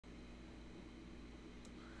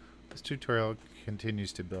This tutorial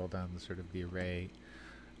continues to build on sort of the array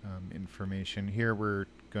information. Here we're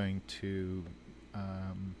going to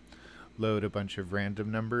load a bunch of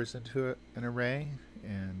random numbers into an array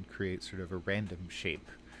and create sort of a random shape.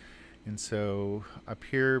 And so up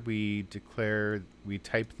here we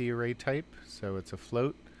type the array type, so it's a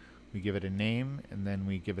float. We give it a name, and then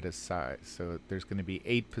we give it a size. So there's going to be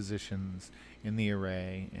 8 positions in the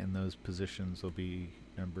array, and those positions will be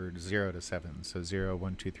numbered 0 to 7. So 0,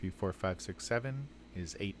 1, 2, 3, 4, 5, 6, 7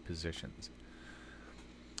 is 8 positions.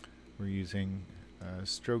 We're using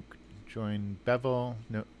stroke join bevel.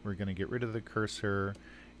 No, we're going to get rid of the cursor,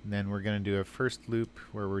 and then we're going to do a first loop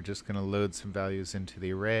where we're just going to load some values into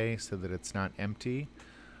the array so that it's not empty.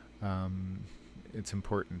 It's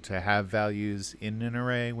important to have values in an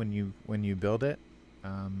array when you build it,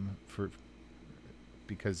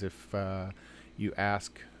 because if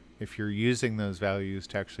you're using those values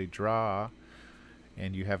to actually draw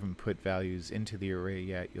and you haven't put values into the array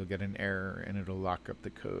yet, you'll get an error and it'll lock up the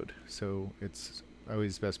code. So it's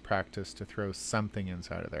always best practice to throw something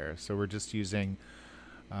inside of there. So we're just using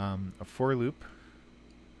a for loop,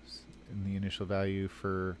 and the initial value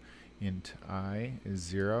for int I is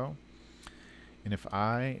 0. And if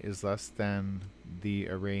I is less than the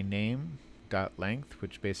array name dot length,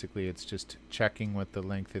 which basically it's just checking what the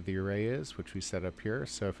length of the array is, which we set up here.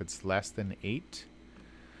 So if it's less than 8,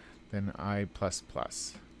 then I++.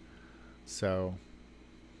 So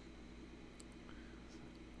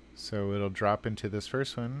it'll drop into this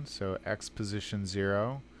first one. So x position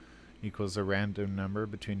 0 equals a random number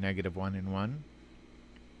between -1 and 1.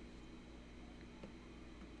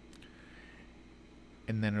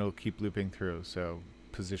 And then it'll keep looping through. So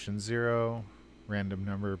position 0, random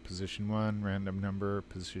number, position 1, random number,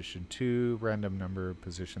 position 2, random number,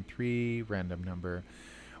 position 3, random number.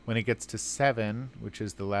 When it gets to 7, which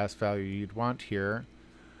is the last value you'd want here,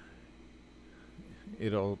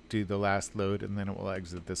 it'll do the last load and then it will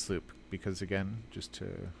exit this loop. Because again, just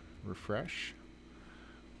to refresh,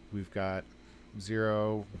 we've got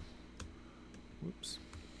 0, whoops.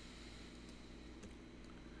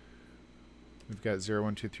 We've got 0,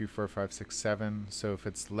 1, 2, 3, 4, 5, 6, 7. So if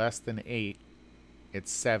it's less than 8, it's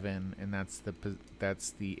 7, and that's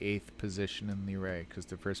the 8th position in the array, because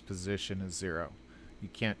the first position is 0. You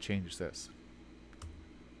can't change this.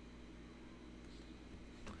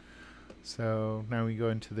 So now we go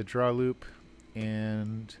into the draw loop,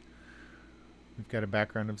 and we've got a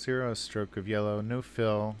background of 0, a stroke of yellow, no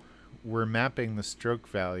fill. We're mapping the stroke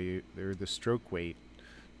value, or the stroke weight,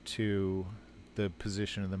 to the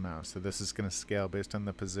position of the mouse. So this is going to scale based on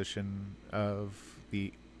the position of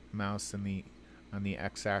the mouse on the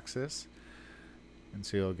x-axis. And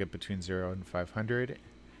so you'll get between 0 and 500,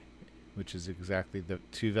 which is exactly the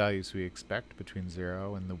 2 values we expect, between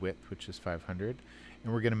 0 and the width, which is 500.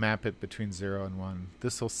 And we're going to map it between 0 and 1.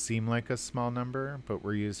 This will seem like a small number, but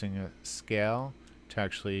we're using a scale to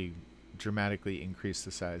actually dramatically increase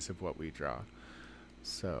the size of what we draw.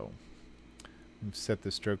 So we've set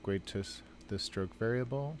the stroke weight to the stroke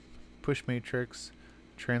variable, push matrix,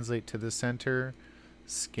 translate to the center,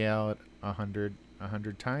 scale it 100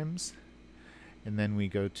 times, and then we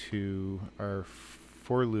go to our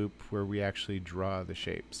for loop where we actually draw the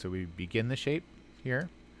shape. So we begin the shape here,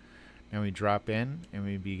 and we drop in and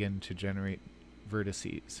we begin to generate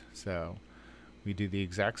vertices. So we do the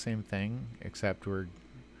exact same thing, except we're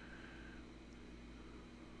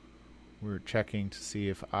checking to see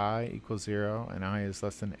if I equals 0 and I is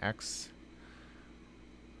less than x,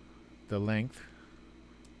 the length.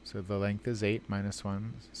 So the length is 8 minus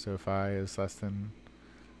 1. So if I is less than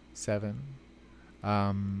 7,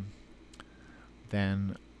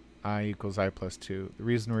 then I equals I plus 2. The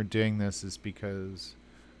reason we're doing this is because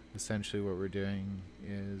essentially what we're doing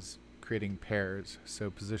is creating pairs. So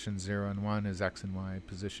position 0 and 1 is x and y,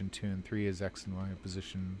 position 2 and 3 is x and y,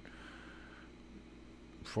 position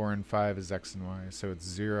 4 and 5 is x and y. So it's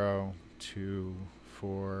 0, 2,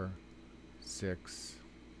 4, 6,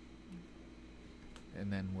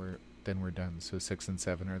 and then we're done. So 6 and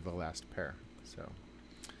 7 are the last pair.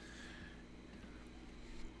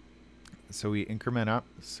 So we increment up.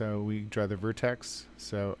 So we draw the vertex.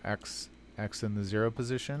 So x in the 0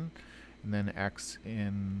 position, and then x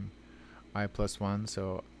in I plus 1.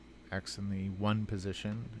 So x in the 1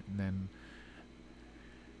 position, and then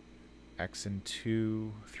x in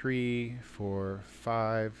 2, 3, 4,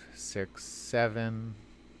 5, 6, 7.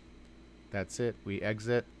 That's it. We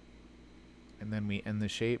exit, and then we end the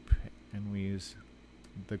shape, and we use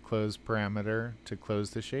the close parameter to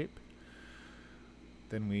close the shape.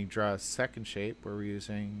 Then we draw a second shape where we're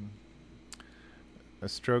using a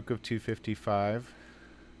stroke of 255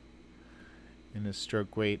 in a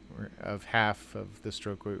stroke weight of half of the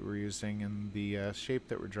stroke weight we're using in the shape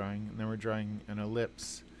that we're drawing. And then we're drawing an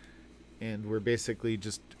ellipse, and we're basically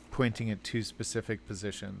just pointing at two specific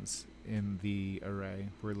positions in the array.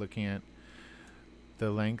 We're looking at the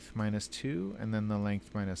length minus 2 and then the length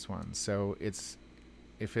minus 1. So if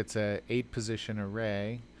it's a 8 position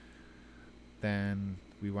array, then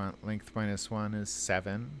we want length minus 1 is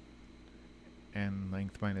 7 and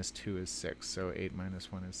length minus 2 is 6. So 8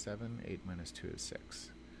 minus 1 is 7, 8 minus 2 is 6.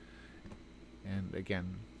 And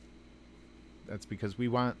again, that's because we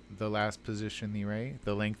want the last position in the array.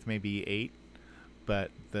 The length may be 8,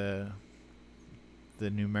 but the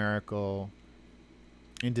numerical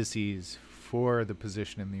indices for the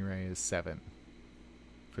position in the array is 7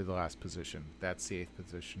 for the last position. That's the 8th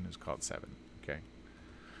position, is called 7. Okay.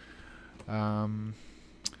 And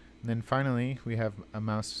then finally, we have a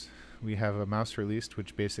mouse released,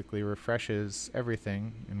 which basically refreshes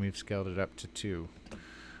everything, and we've scaled it up to 2.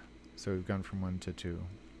 So we've gone from 1 to 2.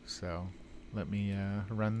 So let me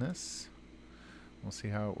run this. We'll see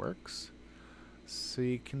how it works. So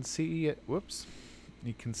you can see it. Whoops.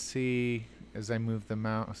 You can see as I move the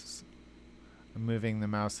mouse, I'm moving the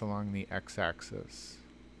mouse along the x-axis.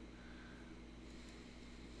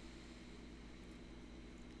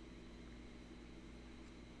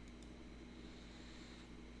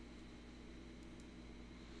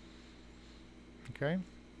 Okay.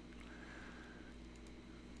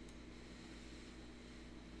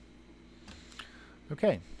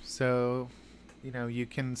 Okay, so you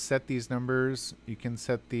can set these numbers. You can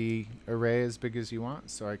set the array as big as you want.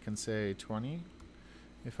 So I can say 20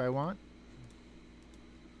 if I want.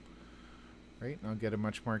 Right, and I'll get a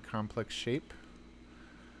much more complex shape.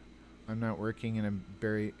 I'm not working in a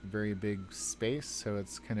very, very big space, so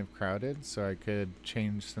it's kind of crowded. So I could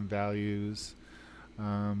change some values.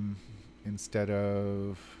 Instead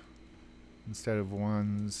of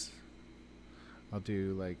ones, I'll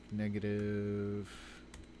do like negative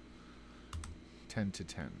 10 to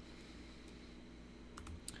 10.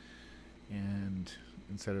 And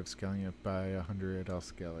instead of scaling it by 100, I'll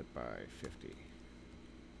scale it by 50.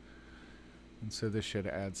 And so this should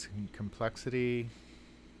add some complexity.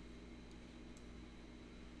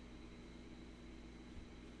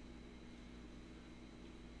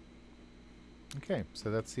 Okay,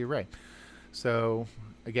 so that's the array. So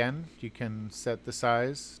again, you can set the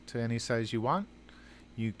size to any size you want.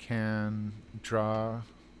 You can draw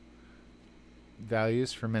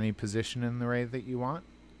values from any position in the array that you want.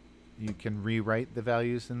 You can rewrite the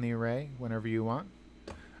values in the array whenever you want.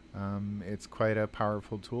 It's quite a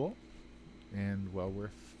powerful tool and well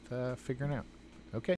worth figuring out.